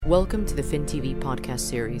Welcome to the FinTV podcast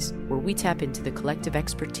series, where we tap into the collective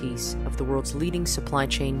expertise of the world's leading supply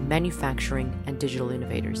chain, manufacturing, and digital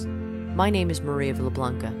innovators. My name is Maria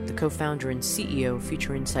Villablanca, the co-founder and CEO of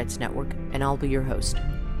Future Insights Network, and I'll be your host.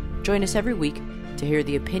 Join us every week to hear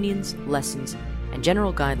the opinions, lessons, and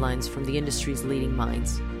general guidelines from the industry's leading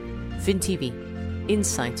minds. FinTV,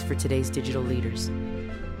 insights for today's digital leaders.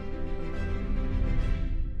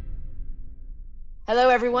 Hello,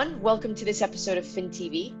 everyone. Welcome to this episode of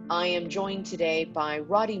FinTV. I am joined today by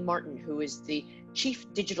Roddy Martin, who is the Chief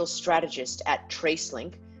Digital Strategist at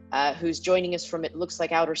TraceLink, who's joining us from, it looks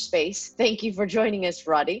like, outer space. Thank you for joining us,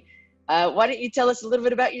 Roddy. Why don't you tell us a little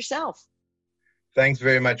bit about yourself? Thanks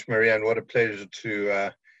very much, Maria, and what a pleasure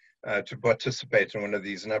to participate in one of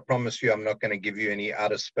these. And I promise you, I'm not going to give you any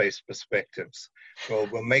outer space perspectives.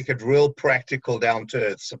 We'll make it real practical, down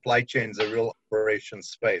to earth. Supply chain's a real operation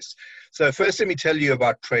space. So first, let me tell you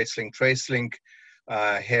about TraceLink. TraceLink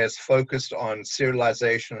has focused on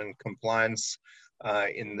serialization and compliance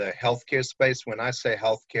in the healthcare space. When I say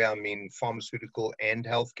healthcare, I mean pharmaceutical and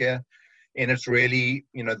healthcare. And it's really,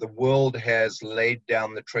 the world has laid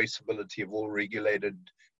down the traceability of all regulated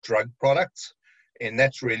drug products. And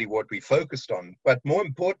that's really what we focused on. But more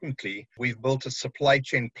importantly, we've built a supply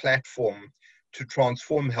chain platform to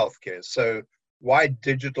transform healthcare. So why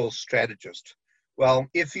Digital Strategist? Well,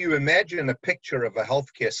 if you imagine a picture of a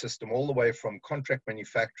healthcare system, all the way from contract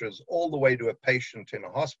manufacturers all the way to a patient in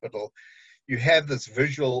a hospital, you have this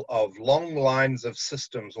visual of long lines of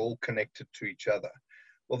systems all connected to each other.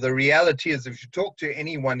 Well, the reality is, if you talk to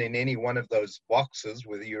anyone in any one of those boxes,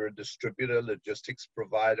 whether you're a distributor, logistics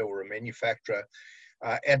provider, or a manufacturer,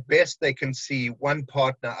 at best they can see one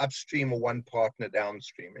partner upstream or one partner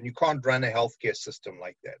downstream. And you can't run a healthcare system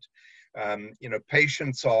like that.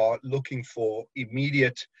 Patients are looking for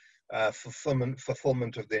immediate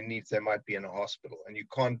fulfillment of their needs. They might be in a hospital, and you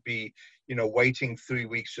can't be waiting 3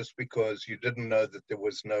 weeks just because you didn't know that there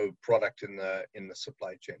was no product in the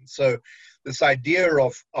supply chain. So this idea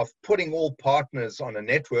of putting all partners on a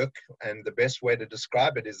network, and the best way to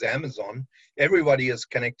describe it is Amazon. Everybody is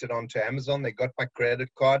connected onto Amazon. They got my credit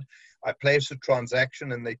card. I place a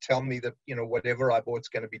transaction and they tell me that whatever I bought is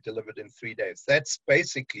going to be delivered in 3 days. That's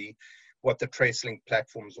basically what the TraceLink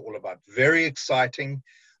platform is all about. Very exciting.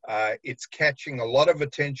 It's catching a lot of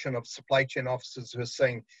attention of supply chain officers who are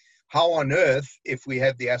saying, how on earth, if we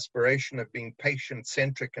have the aspiration of being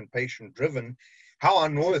patient-centric and patient-driven, how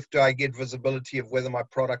on earth do I get visibility of whether my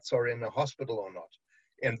products are in a hospital or not?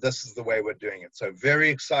 And this is the way we're doing it. So very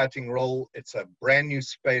exciting role. It's a brand new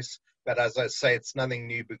space, but as I say, it's nothing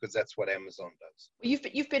new because that's what Amazon does.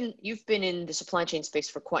 You've been in the supply chain space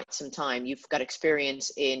for quite some time. You've got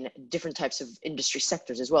experience in different types of industry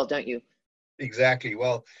sectors as well, don't you? Exactly.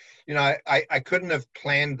 Well, I couldn't have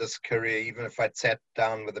planned this career even if I'd sat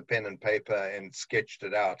down with a pen and paper and sketched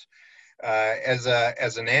it out. As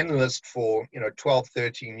an analyst for 12,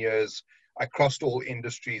 13 years, I crossed all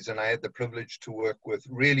industries, and I had the privilege to work with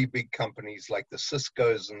really big companies like the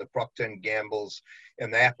CSCOs and the Procter & Gambles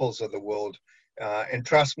and the Apples of the world. And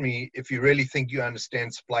trust me, if you really think you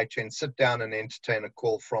understand supply chain, sit down and entertain a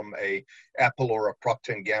call from a Apple or a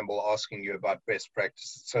Procter & Gamble asking you about best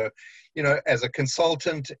practices. So, as a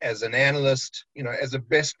consultant, as an analyst, as a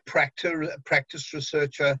best practice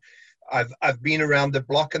researcher, I've been around the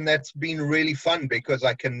block, and that's been really fun because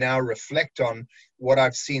I can now reflect on what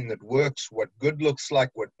I've seen that works, what good looks like,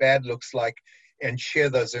 what bad looks like, and share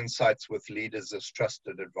those insights with leaders as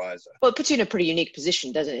trusted advisor. Well, it puts you in a pretty unique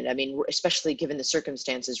position, doesn't it? I mean, especially given the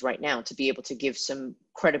circumstances right now, to be able to give some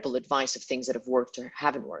credible advice of things that have worked or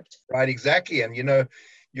haven't worked. Right, exactly. And,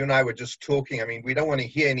 you and I were just talking. I mean, we don't want to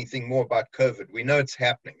hear anything more about COVID. We know it's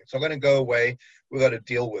happening. It's not going to go away. We've got to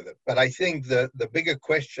deal with it. But I think the bigger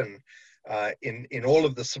question in all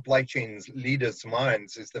of the supply chain's leaders'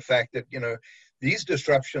 minds is the fact that, these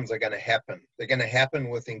disruptions are going to happen. They're going to happen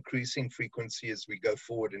with increasing frequency as we go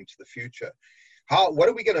forward into the future. What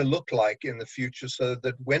are we going to look like in the future so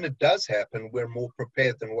that when it does happen, we're more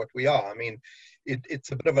prepared than what we are? I mean,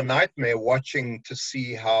 it's a bit of a nightmare watching to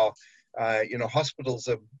see how hospitals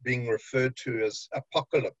are being referred to as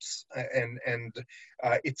apocalypse, and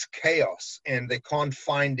it's chaos, and they can't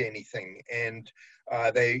find anything, and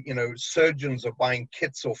surgeons are buying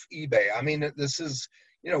kits off eBay. I mean, this is,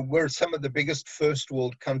 we're some of the biggest first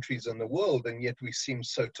world countries in the world, and yet we seem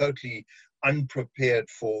so totally unprepared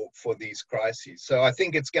for these crises. So I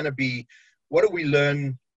think it's going to be, what do we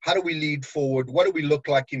learn? How do we lead forward? What do we look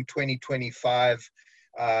like in 2025?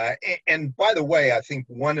 And by the way, I think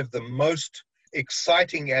one of the most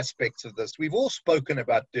exciting aspects of this, we've all spoken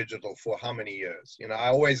about digital for how many years? I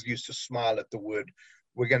always used to smile at the word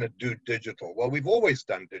we're going to do digital. Well, we've always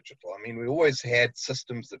done digital. I mean, we always had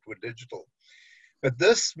systems that were digital. But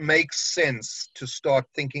this makes sense to start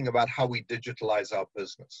thinking about how we digitalize our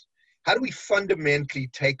business. How do we fundamentally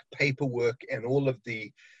take paperwork and all of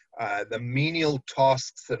the menial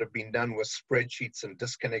tasks that have been done with spreadsheets and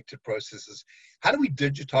disconnected processes? How do we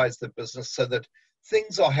digitize the business so that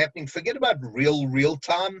things are happening? Forget about real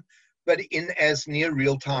time, but in as near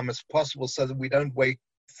real time as possible, so that we don't wait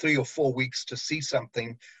 3 or 4 weeks to see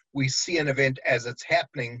something. We see an event as it's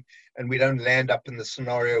happening, and we don't land up in the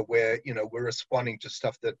scenario where, you know, we're responding to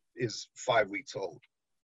stuff that is 5 weeks old.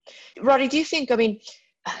 Roddy, do you think, I mean,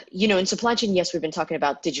 you know, in supply chain, yes, we've been talking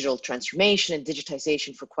about digital transformation and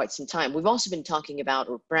digitization for quite some time. We've also been talking about,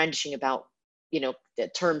 or brandishing about, you know, the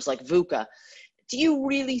terms like VUCA. Do you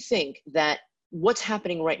really think that what's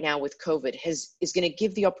happening right now with COVID is going to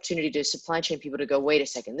give the opportunity to supply chain people to go, wait a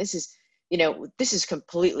second, this is, you know, this is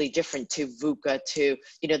completely different to VUCA, to,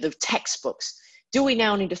 you know, the textbooks. Do we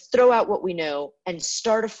now need to throw out what we know and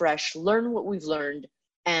start afresh, learn what we've learned,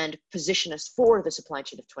 and position us for the supply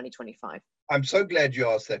chain of 2025? I'm so glad you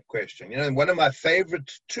asked that question. You know, one of my favorite,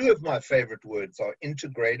 two of my favorite words are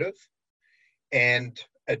integrative and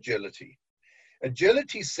agility.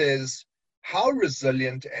 Agility says, how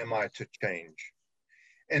resilient am I to change?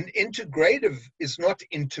 And integrative is not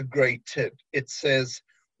integrated. It says,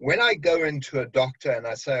 when I go into a doctor and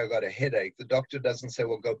I say I got a headache, the doctor doesn't say,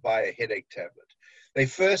 well, go buy a headache tablet. They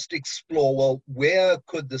first explore, well, where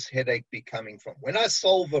could this headache be coming from? When I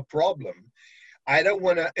solve a problem, I don't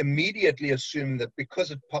want to immediately assume that because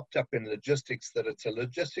it popped up in logistics that it's a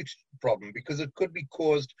logistics problem, because it could be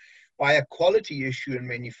caused by a quality issue in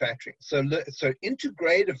manufacturing. So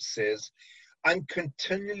integrative says, I'm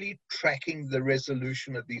continually tracking the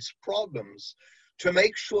resolution of these problems to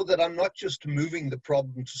make sure that I'm not just moving the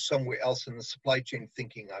problem to somewhere else in the supply chain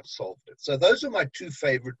thinking I've solved it. So those are my two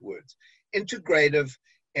favorite words, integrative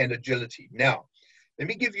and agility. Now, let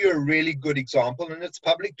me give you a really good example, and it's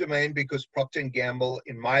public domain because Procter & Gamble,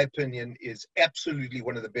 in my opinion, is absolutely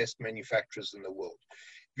one of the best manufacturers in the world.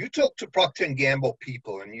 If you talk to Procter & Gamble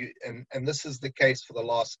people, and this is the case for the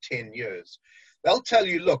last 10 years, they'll tell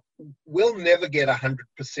you, look, we'll never get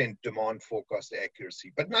 100% demand forecast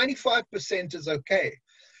accuracy, but 95% is okay.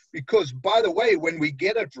 Because, by the way, when we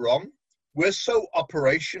get it wrong, we're so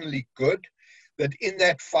operationally good that in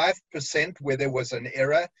that 5% where there was an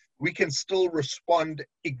error, we can still respond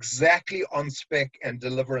exactly on spec and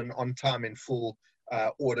deliver an on time in full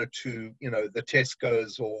order to, you know, the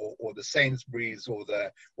Tesco's or the Sainsbury's or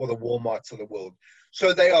the Walmarts of the world.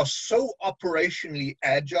 So they are so operationally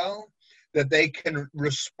agile that they can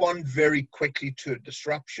respond very quickly to a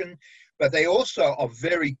disruption, but they also are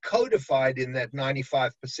very codified in that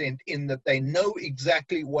 95% in that they know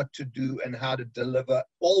exactly what to do and how to deliver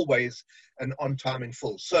always and on time in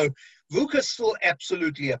full. So VUCA still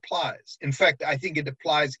absolutely applies. In fact, I think it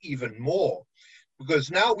applies even more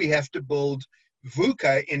because now we have to build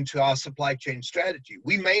VUCA into our supply chain strategy.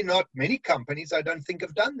 We may not, many companies I don't think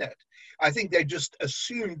have done that. I think they just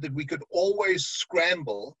assumed that we could always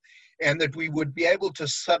scramble and that we would be able to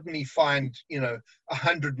suddenly find, you know,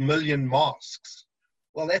 100 million masks.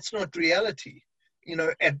 Well, that's not reality. You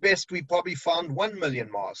know, at best, we probably found 1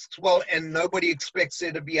 million masks. Well, and nobody expects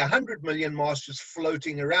there to be 100 million masks just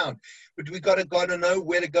floating around. But we got to know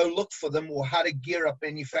where to go look for them or how to gear up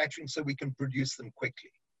manufacturing so we can produce them quickly.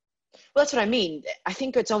 Well, that's what I mean. I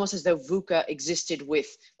think it's almost as though VUCA existed with,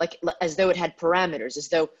 like, as though it had parameters, as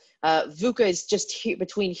though VUCA is just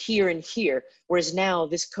between here and here, whereas now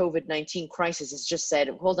this COVID-19 crisis has just said,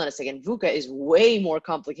 hold on a second, VUCA is way more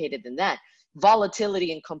complicated than that.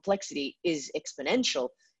 Volatility and complexity is exponential.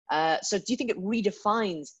 So do you think it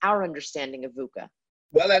redefines our understanding of VUCA?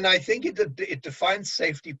 Well, and I think it defines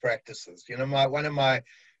safety practices. You know, one of my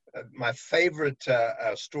favorite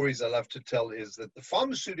stories I love to tell is that the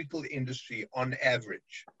pharmaceutical industry, on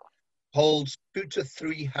average, holds 200 to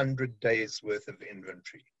 300 days worth of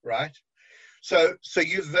inventory, right? So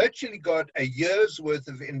you've virtually got a year's worth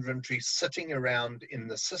of inventory sitting around in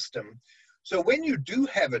the system. So when you do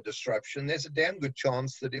have a disruption, there's a damn good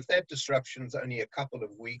chance that if that disruption is only a couple of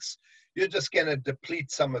weeks, you're just going to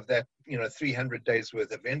deplete some of that, you know, 300 days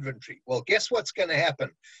worth of inventory. Well, guess what's going to happen?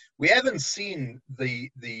 We haven't seen the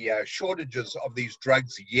shortages of these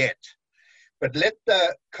drugs yet, but let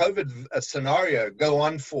the COVID scenario go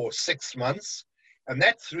on for 6 months, and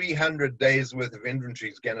that 300 days worth of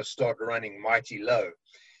inventory is going to start running mighty low.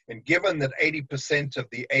 And given that 80% of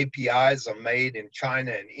the APIs are made in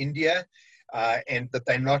China and India, and that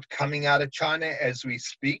they're not coming out of China as we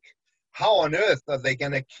speak, how on earth are they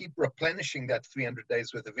going to keep replenishing that 300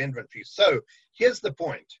 days worth of inventory? So here's the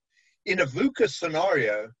point. in a VUCA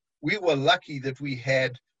scenario, we were lucky that we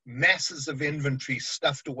had masses of inventory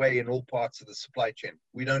stuffed away in all parts of the supply chain.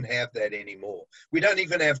 We don't have that anymore. We don't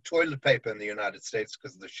even have toilet paper in the United States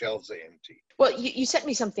because the shelves are empty. Well, you sent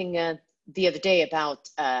me something the other day about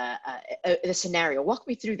the scenario. Walk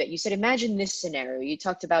me through that. You said, imagine this scenario. You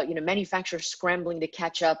talked about, manufacturers scrambling to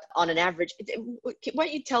catch up on an average. Why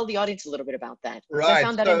don't you tell the audience a little bit about that? Right. I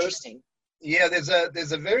found that interesting. Yeah, there's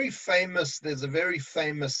a very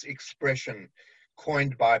famous expression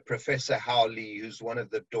coined by Professor Hao Li, who's one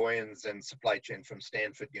of the doyens in supply chain from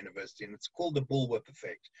Stanford University, and it's called the bullwhip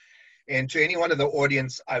effect. And to anyone of the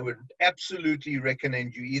audience, I would absolutely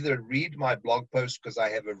recommend you either read my blog post, because I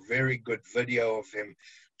have a very good video of him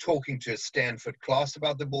talking to a Stanford class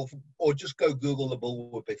about the bullwhip, or just go Google the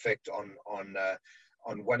bullwhip effect on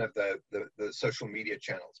one of the social media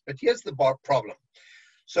channels. But here's the problem.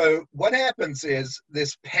 So what happens is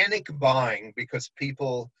there's panic buying because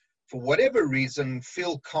people, for whatever reason,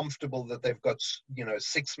 feel comfortable that they've got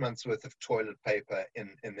 6 months worth of toilet paper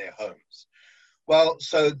in their homes. Well,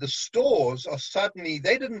 so the stores are suddenly,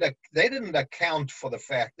 they didn't account for the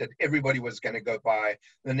fact that everybody was going to go buy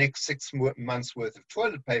the next 6 months worth of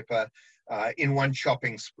toilet paper in one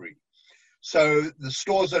shopping spree. So the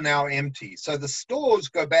stores are now empty. So the stores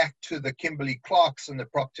go back to the Kimberly-Clarks and the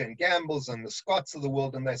Procter & Gamble's and the Scotts of the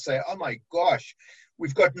world, and they say, oh my gosh,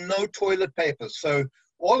 we've got no toilet paper. So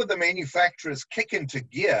all of the manufacturers kick into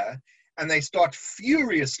gear and they start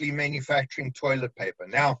furiously manufacturing toilet paper.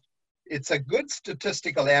 Now, it's a good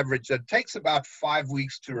statistical average that it takes about 5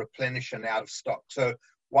 weeks to replenish an out of stock. So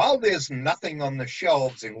while there's nothing on the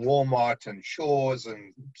shelves in Walmart and Shaw's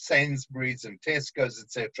and Sainsbury's and Tesco's,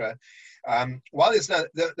 etc., while there's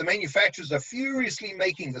the manufacturers are furiously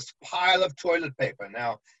making this pile of toilet paper.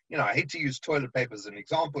 Now, I hate to use toilet paper as an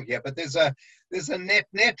example here, but there's a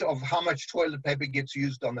net of how much toilet paper gets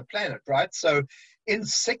used on the planet, right? So in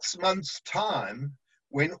 6 months' time,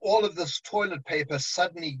 when all of this toilet paper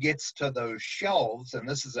suddenly gets to those shelves, and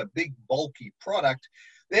this is a big bulky product,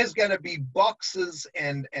 there's going to be boxes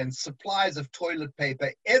and supplies of toilet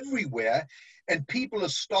paper everywhere, and people are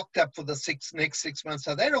stocked up for the next 6 months,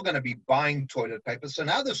 so they're not going to be buying toilet paper. So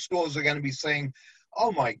now the stores are going to be saying,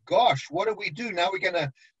 oh my gosh, what do we do? Now we're going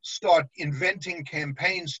to start inventing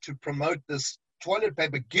campaigns to promote this toilet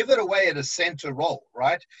paper, give it away at a center roll,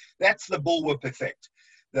 right? That's the bullwhip effect.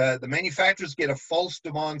 The manufacturers get a false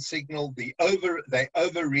demand signal. They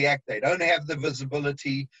overreact. They don't have the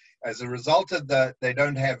visibility. As a result of they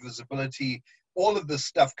don't have visibility, all of this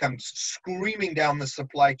stuff comes screaming down the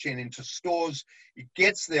supply chain into stores. It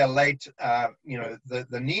gets there late.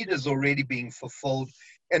 The need is already being fulfilled.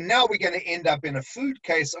 And now we're going to end up in a food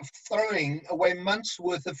case of throwing away months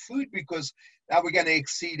worth of food because now we're going to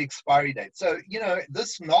exceed expiry date. So,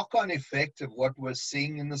 this knock-on effect of what we're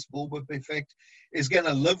seeing in this bullwhip effect is going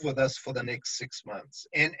to live with us for the next 6 months.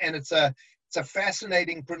 And it's a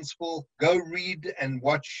fascinating principle. Go read and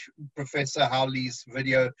watch Professor Hao Li's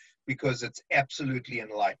video because it's absolutely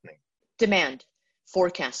enlightening. Demand,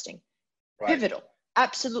 forecasting, right. Pivotal.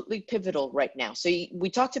 Absolutely pivotal right now. So we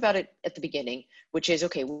talked about it at the beginning, which is,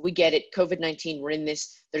 okay, we get it. COVID-19, we're in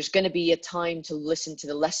this. There's going to be a time to listen to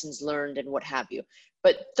the lessons learned and what have you.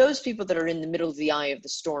 But those people that are in the middle of the eye of the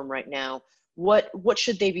storm right now, what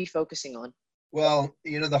should they be focusing on? Well,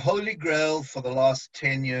 the holy grail for the last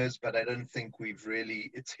 10 years, but I don't think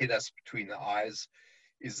it's hit us between the eyes,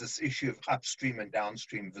 is this issue of upstream and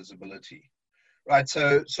downstream visibility, right?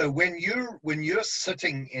 So when you're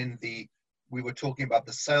sitting in we were talking about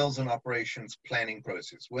the sales and operations planning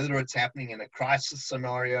process, whether it's happening in a crisis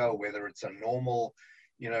scenario, whether it's a normal,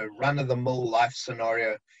 run-of-the-mill life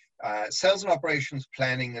scenario, sales and operations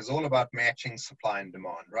planning is all about matching supply and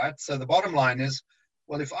demand, right? So the bottom line is,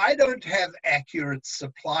 well, if I don't have accurate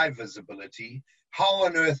supply visibility, how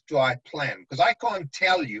on earth do I plan? Because I can't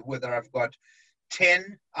tell you whether I've got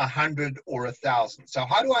 10, 100, or 1,000. So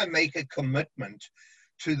how do I make a commitment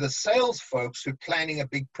to the sales folks who are planning a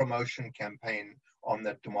big promotion campaign on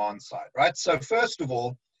the demand side, right? So first of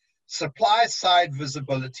all, supply side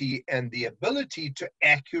visibility and the ability to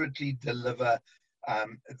accurately deliver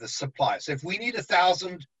the supply. So if we need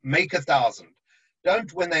 1,000, make 1,000.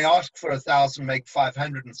 Don't, when they ask for 1,000, make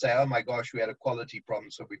 500 and say, oh my gosh, we had a quality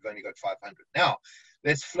problem, so we've only got 500. Now,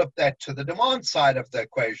 let's flip that to the demand side of the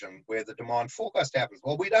equation, where the demand forecast happens.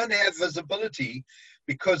 Well, we don't have visibility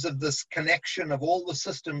because of this connection of all the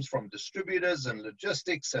systems from distributors and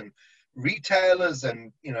logistics and retailers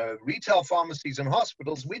and, retail pharmacies and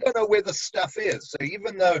hospitals. We don't know where the stuff is. So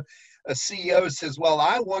even though a CEO says, well,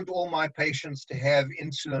 I want all my patients to have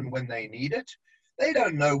insulin when they need it, They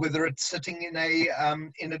don't know whether it's sitting in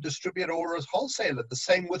a distributor or a wholesaler. The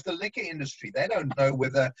same with the liquor industry. They don't know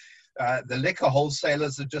whether the liquor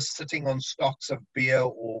wholesalers are just sitting on stocks of beer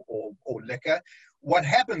or liquor. What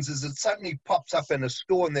happens is it suddenly pops up in a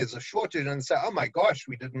store and there's a shortage, and say, oh my gosh,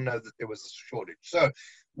 we didn't know that there was a shortage. So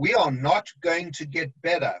we are not going to get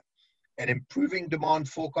better at improving demand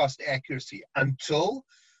forecast accuracy until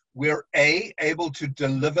we're able to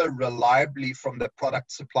deliver reliably from the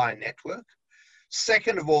product supply network.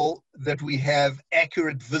 Second of all, that we have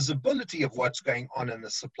accurate visibility of what's going on in the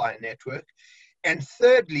supply network. And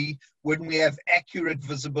thirdly, when we have accurate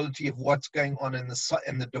visibility of what's going on in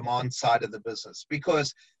the demand side of the business,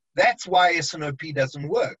 because that's why S&OP doesn't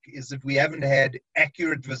work, is that we haven't had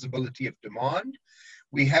accurate visibility of demand.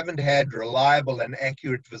 We haven't had reliable and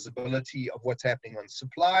accurate visibility of what's happening on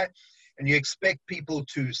supply. And you expect people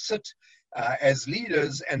to sit as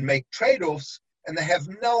leaders and make trade-offs, and they have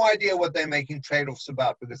no idea what they're making trade-offs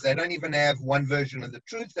about, because they don't even have one version of the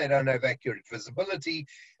truth. They don't have accurate visibility,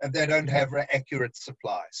 and they don't have accurate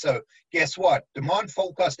supply. So guess what? Demand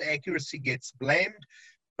forecast accuracy gets blamed,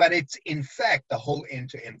 but it's in fact the whole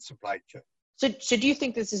end-to-end supply chain. So do you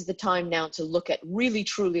think this is the time now to really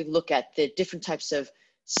truly look at the different types of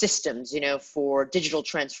systems, for digital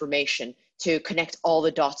transformation to connect all the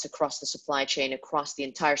dots across the supply chain, across the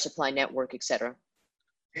entire supply network, et cetera?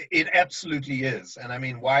 It absolutely is. And I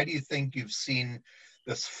mean, why do you think you've seen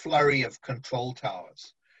this flurry of control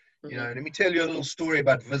towers? Mm-hmm. Let me tell you a little story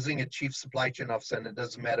about visiting a chief supply chain officer, and it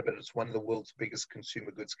doesn't matter, but it's one of the world's biggest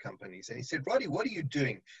consumer goods companies. And he said, Roddy, what are you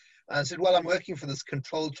doing? I said, well, I'm working for this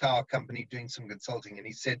control tower company doing some consulting. And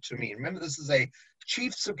he said to me, remember, this is a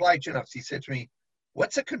chief supply chain officer. He said to me,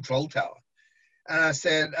 what's a control tower? And I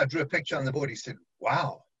said, I drew a picture on the board. He said,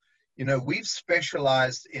 wow. We've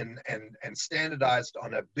specialized in and standardized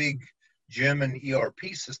on a big German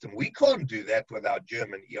ERP system. We can't do that with our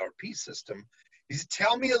German ERP system. He said,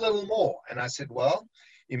 tell me a little more. And I said, well,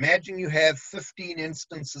 imagine you have 15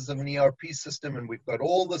 instances of an ERP system, and we've got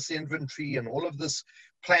all this inventory and all of this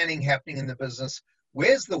planning happening in the business.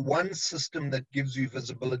 Where's the one system that gives you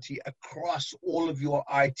visibility across all of your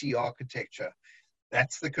IT architecture?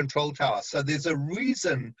 That's the control tower. So there's a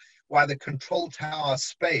reason why the control tower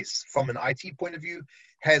space, from an IT point of view,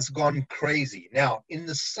 has gone crazy. Now, in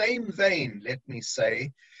the same vein, let me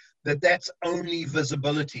say that that's only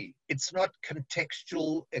visibility. It's not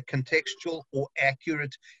contextual or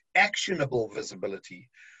accurate, actionable visibility.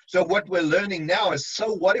 So what we're learning now is,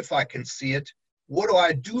 so what if I can see it? What do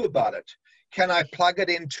I do about it? Can I plug it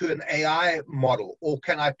into an AI model, or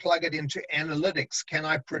can I plug it into analytics? Can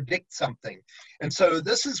I predict something? And so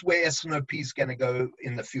this is where S&OP is going to go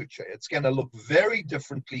in the future. It's going to look very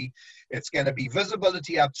differently. It's going to be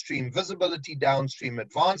visibility upstream, visibility downstream,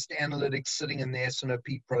 advanced analytics sitting in the S&OP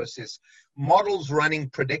process, models running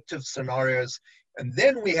predictive scenarios, and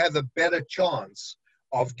then we have a better chance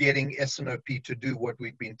of getting S&OP to do what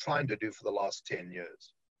we've been trying to do for the last 10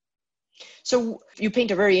 years. So you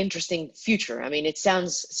paint a very interesting future. I mean, it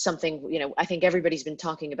sounds something, I think everybody's been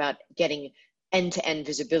talking about getting end-to-end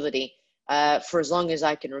visibility for as long as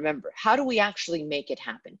I can remember. How do we actually make it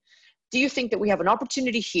happen? Do you think that we have an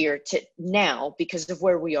opportunity here to now, because of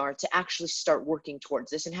where we are, to actually start working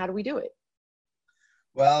towards this? And how do we do it?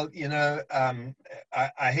 Well,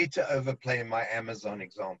 I hate to overplay my Amazon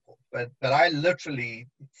example, but I literally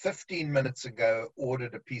 15 minutes ago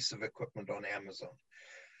ordered a piece of equipment on Amazon.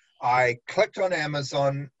 I clicked on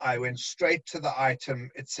Amazon. I went straight to the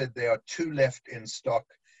item. It said there are 2 left in stock.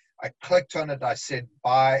 I clicked on it. I said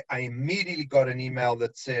buy. I immediately got an email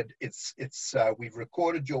that said we've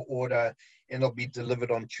recorded your order and it'll be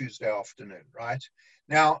delivered on Tuesday afternoon. Right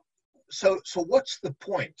now, so what's the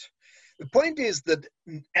point? The point is that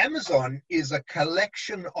Amazon is a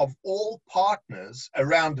collection of all partners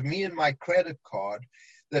around me and my credit card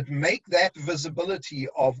that make that visibility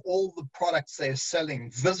of all the products they're selling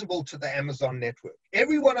visible to the Amazon network.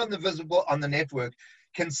 Everyone on the network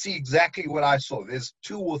can see exactly what I saw. There's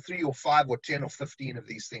 2 or 3 or 5 or 10 or 15 of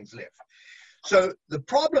these things left. So the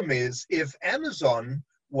problem is, if Amazon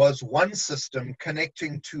was one system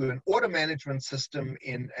connecting to an order management system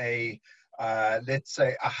in a let's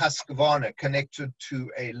say a Husqvarna, connected to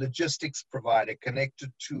a logistics provider,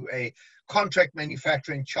 connected to a contract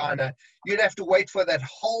manufacturer in China, you'd have to wait for that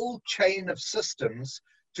whole chain of systems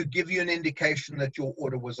to give you an indication that your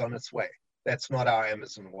order was on its way. That's not how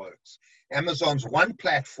Amazon works. Amazon's one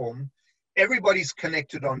platform. Everybody's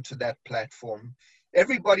connected onto that platform.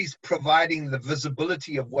 Everybody's providing the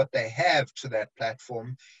visibility of what they have to that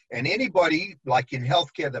platform. And anybody, like in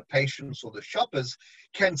healthcare, the patients or the shoppers,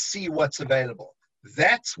 can see what's available.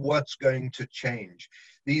 That's what's going to change.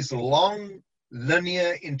 These long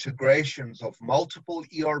linear integrations of multiple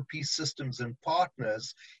ERP systems and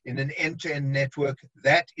partners in an end-to-end network,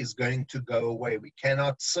 that is going to go away. We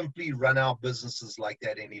cannot simply run our businesses like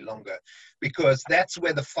that any longer, because that's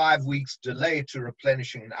where the 5 weeks delay to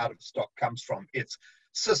replenishing and out of stock comes from. It's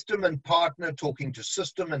system and partner talking to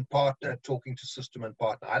system and partner talking to system and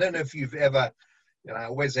partner. I don't know if you've ever, I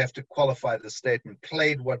always have to qualify the statement,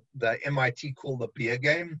 played what the MIT call the beer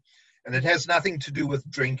game. And it has nothing to do with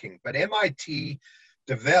drinking. But MIT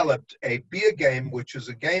developed a beer game, which is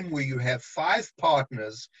a game where you have 5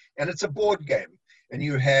 partners, and it's a board game. And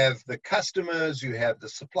you have the customers, you have the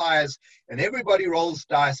suppliers, and everybody rolls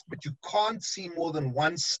dice, but you can't see more than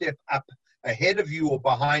one step up ahead of you or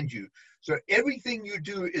behind you. So everything you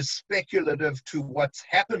do is speculative to what's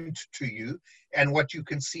happened to you and what you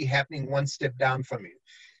can see happening one step down from you.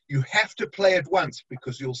 You have to play it once,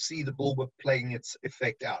 because you'll see the bullwhip playing its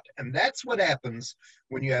effect out. And that's what happens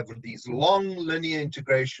when you have these long linear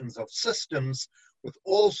integrations of systems with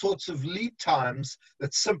all sorts of lead times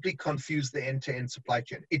that simply confuse the end-to-end supply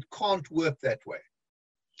chain. It can't work that way.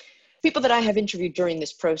 People that I have interviewed during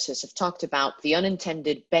this process have talked about the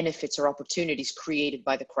unintended benefits or opportunities created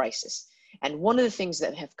by the crisis. And one of the things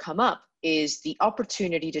that have come up is the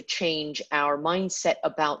opportunity to change our mindset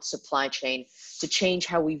about supply chain, to change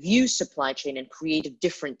how we view supply chain and create a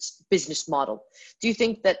different business model. Do you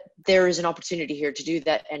think that there is an opportunity here to do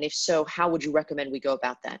that? And if so, how would you recommend we go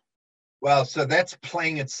about that? Well, so that's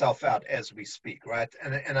playing itself out as we speak, right?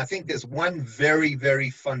 And I think there's one very,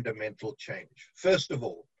 very fundamental change. First of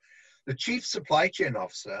all, the chief supply chain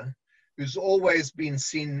officer, who's always been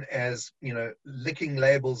seen as, licking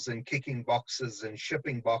labels and kicking boxes and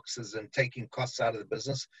shipping boxes and taking costs out of the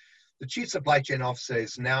business, the chief supply chain officer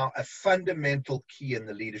is now a fundamental key in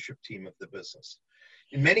the leadership team of the business.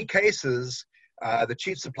 In many cases, the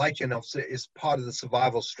chief supply chain officer is part of the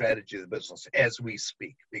survival strategy of the business as we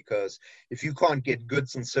speak, because if you can't get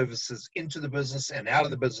goods and services into the business and out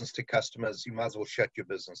of the business to customers, you might as well shut your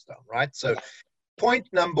business down, right? So point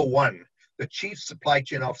number one, the chief supply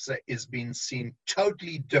chain officer is being seen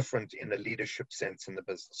totally different in a leadership sense in the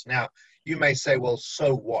business. Now, you may say, well,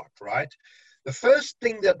 so what, right? The first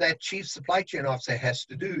thing that chief supply chain officer has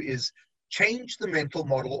to do is change the mental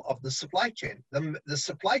model of the supply chain. The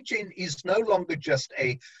supply chain is no longer just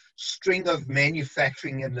a string of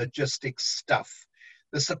manufacturing and logistics stuff.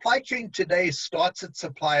 The supply chain today starts at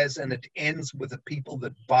suppliers and it ends with the people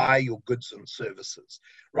that buy your goods and services,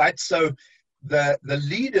 right? So the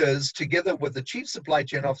leaders, together with the chief supply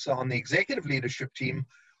chain officer on the executive leadership team,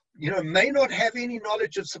 may not have any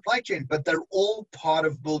knowledge of supply chain, but they're all part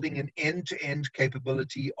of building an end-to-end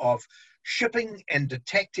capability of shipping and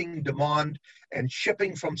detecting demand and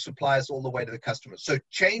shipping from suppliers all the way to the customers. So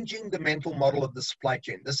changing the mental model of the supply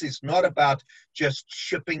chain. This is not about just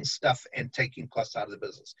shipping stuff and taking costs out of the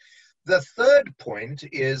business. The third point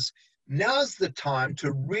is, now's the time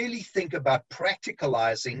to really think about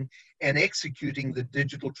practicalizing and executing the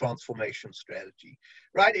digital transformation strategy,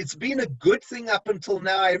 right? It's been a good thing up until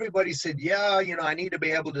now. Everybody said, yeah, I need to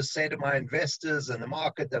be able to say to my investors and the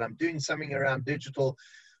market that I'm doing something around digital.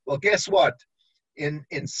 Well, guess what? In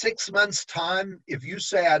 6 months' time, if you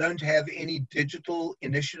say I don't have any digital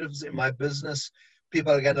initiatives in my business,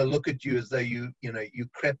 people are going to look at you as though you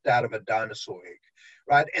crept out of a dinosaur egg.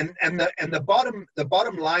 Right, and the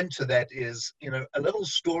bottom line to that is, a little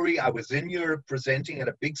story. I was in Europe presenting at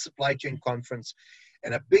a big supply chain conference,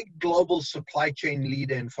 and a big global supply chain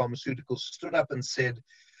leader in pharmaceuticals stood up and said,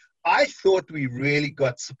 "I thought we really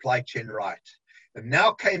got supply chain right, and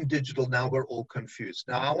now came digital. Now we're all confused."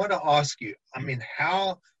 Now I want to ask you,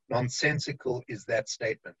 how nonsensical is that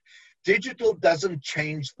statement? Digital doesn't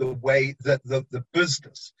change the way that the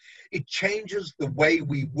business. It changes the way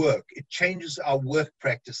we work. It changes our work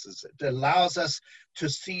practices. It allows us to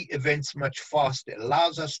see events much faster. It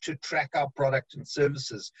allows us to track our product and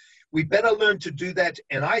services. We better learn to do that.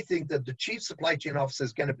 And I think that the chief supply chain officer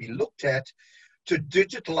is going to be looked at to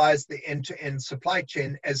digitalize the end-to-end supply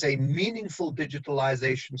chain as a meaningful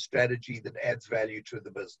digitalization strategy that adds value to the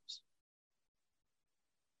business.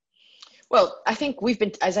 Well, I think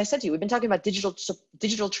as I said to you, we've been talking about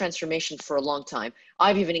digital transformation for a long time.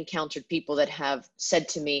 I've even encountered people that have said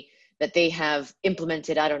to me that they have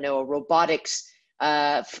implemented, a robotics,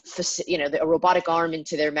 a robotic arm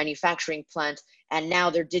into their manufacturing plant, and now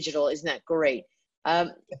they're digital. Isn't that great?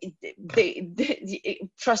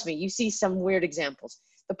 Trust me, you see some weird examples.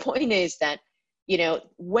 The point is that,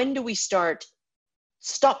 when do we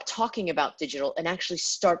stop talking about digital and actually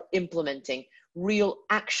start implementing real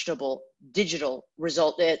actionable digital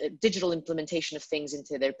implementation of things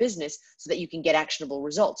into their business so that you can get actionable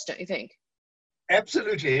results, don't you think?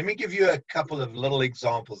 Absolutely. Let me give you a couple of little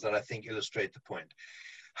examples that I think illustrate the point.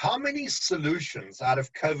 How many solutions out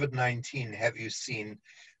of COVID-19 have you seen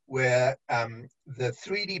where the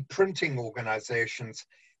 3D printing organizations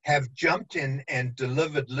have jumped in and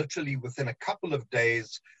delivered literally within a couple of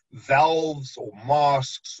days valves or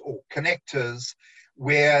masks or connectors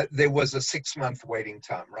where there was a 6-month waiting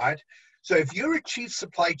time, right? So if you're a chief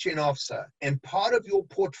supply chain officer and part of your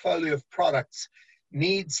portfolio of products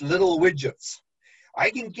needs little widgets, I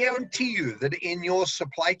can guarantee you that in your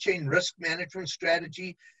supply chain risk management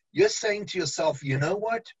strategy, you're saying to yourself, you know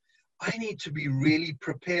what? I need to be really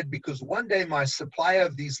prepared because one day my supplier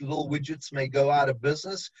of these little widgets may go out of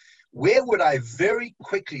business. Where would I very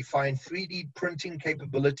quickly find 3D printing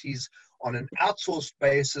capabilities on an outsourced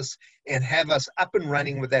basis and have us up and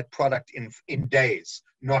running with that product in days,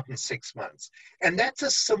 not in 6 months? And that's a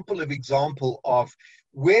simple example of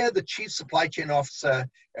where the chief supply chain officer,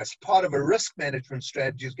 as part of a risk management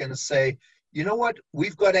strategy, is going to say, you know what,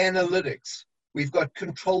 we've got analytics, we've got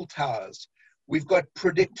control towers, we've got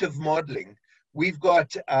predictive modeling, we've got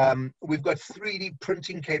 3D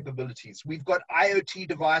printing capabilities, we've got IoT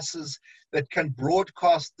devices that can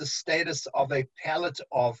broadcast the status of a pallet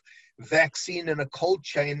of vaccine in a cold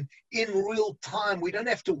chain in real time. We don't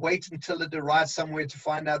have to wait until it arrives somewhere to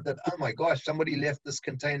find out that, oh my gosh, somebody left this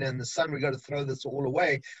container in the sun, we got to throw this all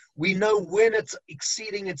away. We know when it's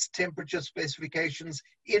exceeding its temperature specifications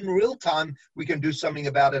in real time, we can do something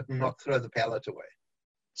about it and not throw the pallet away.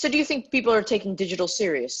 So do you think people are taking digital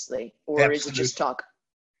seriously, or Absolutely. Is it just talk?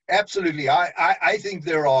 Absolutely. I think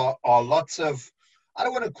there are lots of, I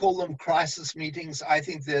don't want to call them crisis meetings. I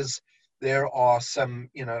think there are some,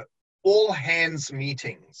 all hands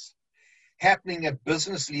meetings happening at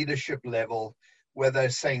business leadership level where they're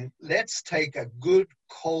saying, let's take a good,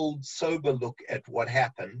 cold, sober look at what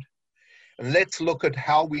happened. And let's look at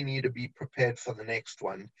how we need to be prepared for the next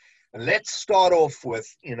one. And let's start off with,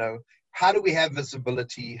 how do we have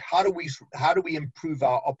visibility? How do we improve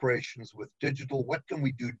our operations with digital? What can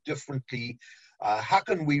we do differently? How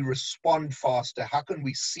can we respond faster? How can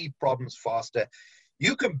we see problems faster?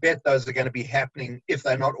 You can bet those are going to be happening, if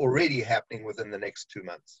they're not already happening, within the next 2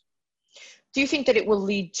 months. Do you think that it will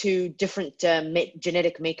lead to different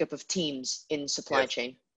genetic makeup of teams in supply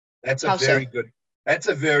chain? That's a very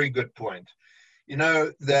good point.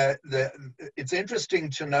 It's interesting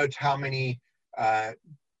to note how many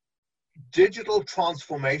digital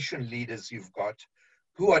transformation leaders you've got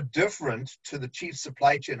who are different to the chief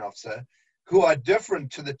supply chain officer, who are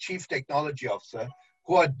different to the chief technology officer,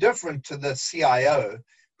 who are different to the CIO,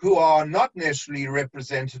 who are not necessarily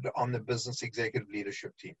represented on the business executive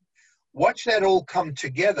leadership team. Watch that all come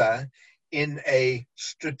together in a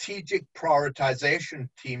strategic prioritization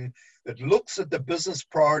team that looks at the business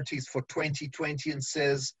priorities for 2020 and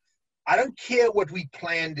says, I don't care what we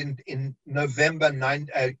planned in November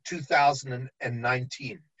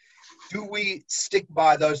 2019. Do we stick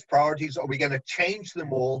by those priorities? Or are we going to change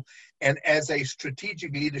them all? And as a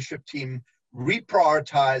strategic leadership team,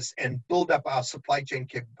 reprioritize and build up our supply chain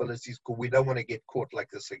capabilities because we don't want to get caught like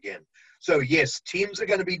this again. So yes, teams are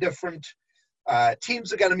going to be different.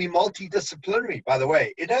 Teams are going to be multidisciplinary, by the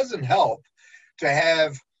way. It doesn't help to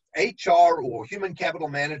have HR or human capital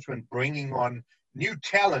management bringing on new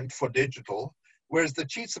talent for digital, whereas the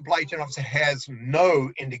chief supply chain officer has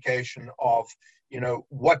no indication of,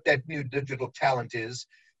 what that new digital talent is.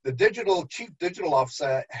 The chief digital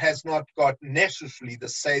officer has not got necessarily the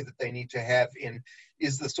say that they need to have in,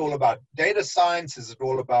 is this all about data science? Is it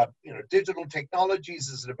all about, digital technologies?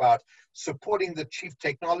 Is it about supporting the chief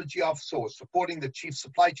technology officer or supporting the chief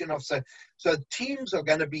supply chain officer? So teams are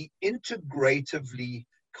going to be integratively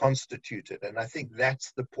constituted. And I think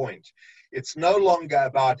that's the point. It's no longer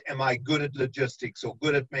about, am I good at logistics or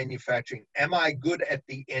good at manufacturing? Am I good at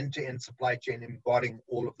the end-to-end supply chain, embodying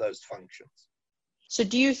all of those functions? So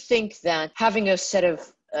do you think that having a set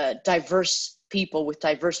of diverse people with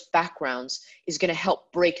diverse backgrounds is going to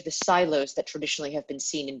help break the silos that traditionally have been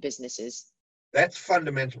seen in businesses? That's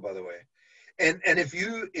fundamental, by the way. And if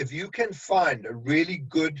you can find a really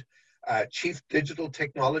good chief digital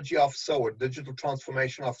technology officer or digital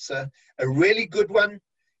transformation officer, a really good one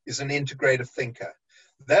is an integrative thinker.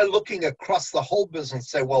 They're looking across the whole business and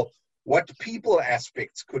say, well, what people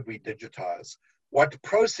aspects could we digitize? What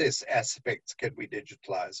process aspects can we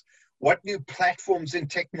digitalize? What new platforms in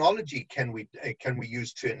technology can we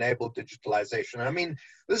use to enable digitalization? I mean,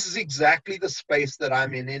 this is exactly the space that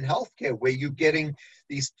I'm in healthcare, where you're getting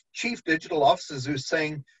these chief digital officers who are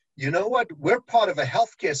saying, you know what? We're part of a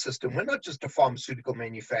healthcare system. We're not just a pharmaceutical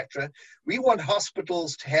manufacturer. We want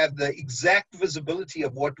hospitals to have the exact visibility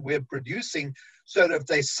of what we're producing so that if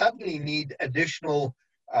they suddenly need additional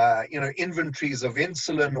inventories of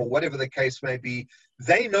insulin or whatever the case may be,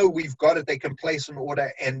 they know we've got it. They can place an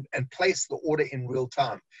order and place the order in real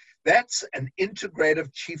time. That's an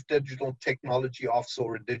integrative chief digital technology officer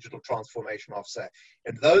or a digital transformation officer.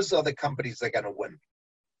 And those are the companies that are going to win.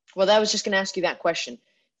 Well, I was just going to ask you that question.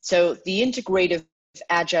 So the integrative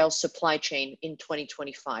agile supply chain in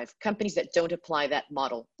 2025, companies that don't apply that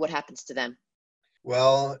model, what happens to them?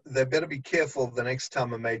 Well, they better be careful the next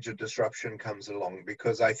time a major disruption comes along,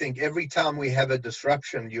 because I think every time we have a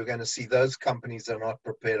disruption, you're going to see those companies that are not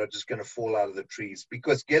prepared are just going to fall out of the trees.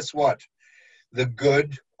 Because guess what? The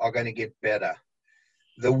good are going to get better.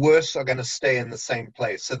 The worst are going to stay in the same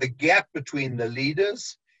place. So the gap between the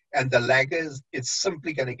leaders and the laggers, it's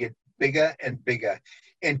simply going to get bigger and bigger.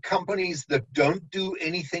 And companies that don't do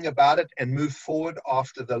anything about it and move forward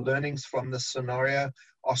after the learnings from this scenario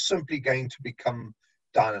are simply going to become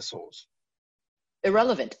dinosaurs.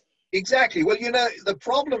 Irrelevant. Exactly. Well, the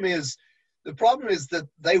problem is that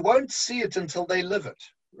they won't see it until they live it,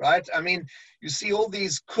 right? I mean, you see all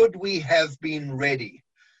these, could we have been ready?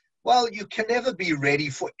 Well, you can never be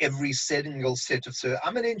ready for every single set of services.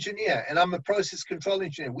 I'm an engineer and I'm a process control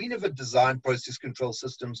engineer. We never designed process control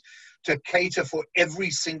systems to cater for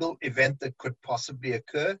every single event that could possibly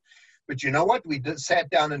occur. But you know what? We sat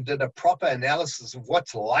down and did a proper analysis of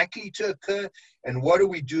what's likely to occur and what do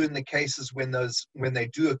we do in the cases when they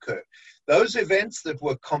do occur. Those events that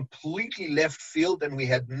were completely left field and we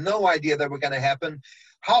had no idea they were going to happen,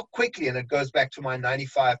 how quickly, and it goes back to my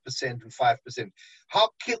 95% and 5%, how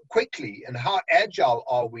quickly and how agile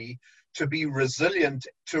are we to be resilient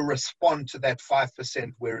to respond to that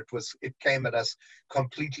 5% where it came at us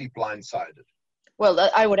completely blindsided?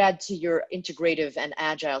 Well, I would add to your integrative and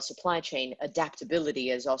agile supply chain,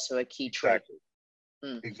 adaptability is also a key trait.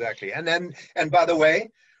 Exactly. And by the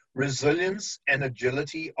way, resilience and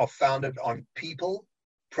agility are founded on people,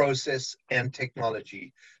 process, and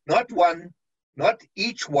technology. Not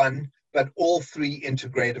each one, but all three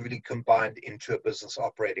integratively combined into a business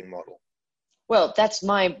operating model. Well, that's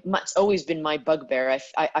it's always been my bugbear.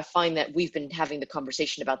 I find that we've been having the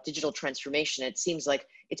conversation about digital transformation. It seems like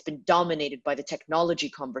it's been dominated by the technology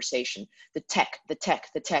conversation, the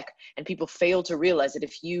tech, and people fail to realize that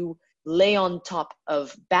if you lay on top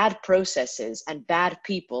of bad processes and bad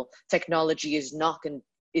people, technology is not going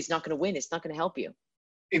to win. It's not going to help you.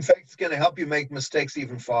 In fact, it's going to help you make mistakes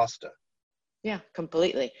even faster. Yeah,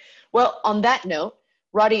 completely. Well, on that note,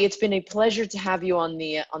 Roddy, it's been a pleasure to have you on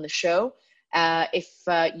the show. If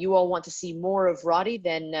you all want to see more of Roddy,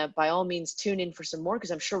 then by all means tune in for some more,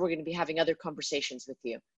 because I'm sure we're going to be having other conversations with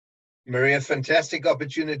you. Maria, fantastic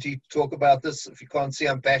opportunity to talk about this. If you can't see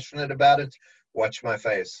I'm passionate about it, watch my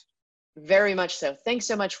face. Very much so. Thanks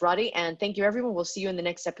so much, Roddy. And thank you, everyone. We'll see you in the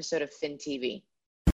next episode of FinTV.